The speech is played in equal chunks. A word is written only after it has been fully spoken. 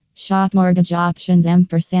Shop mortgage options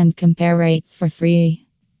ampersand compare rates for free.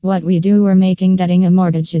 What we do, we're making getting a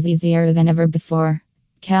mortgage is easier than ever before.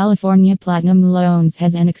 California Platinum Loans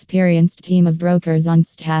has an experienced team of brokers on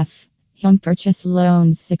staff. Home purchase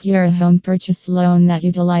loans. Secure a home purchase loan that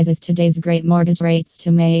utilizes today's great mortgage rates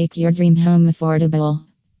to make your dream home affordable.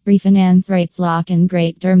 Refinance rates. Lock in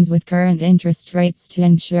great terms with current interest rates to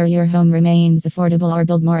ensure your home remains affordable or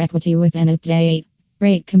build more equity with an update.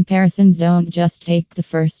 Rate comparisons. Don't just take the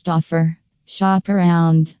first offer. Shop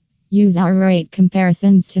around. Use our rate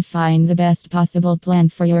comparisons to find the best possible plan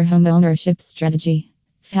for your home ownership strategy.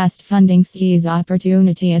 Fast funding. Seize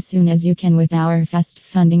opportunity as soon as you can with our fast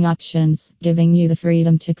funding options, giving you the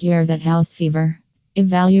freedom to cure that house fever.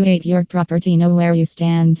 Evaluate your property. Know where you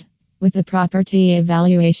stand. With the property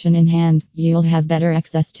evaluation in hand, you'll have better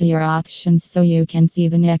access to your options so you can see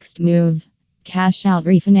the next move. Cash out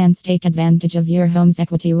refinance. Take advantage of your home's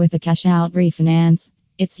equity with a cash out refinance.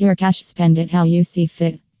 It's your cash, spend it how you see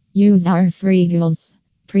fit. Use our free tools.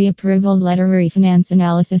 Pre-approval letter refinance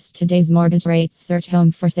analysis. Today's mortgage rates. Search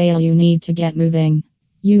home for sale you need to get moving.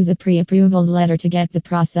 Use a pre-approval letter to get the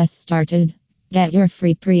process started. Get your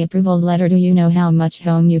free pre-approval letter. Do you know how much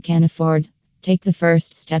home you can afford? Take the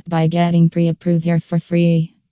first step by getting pre-approved here for free.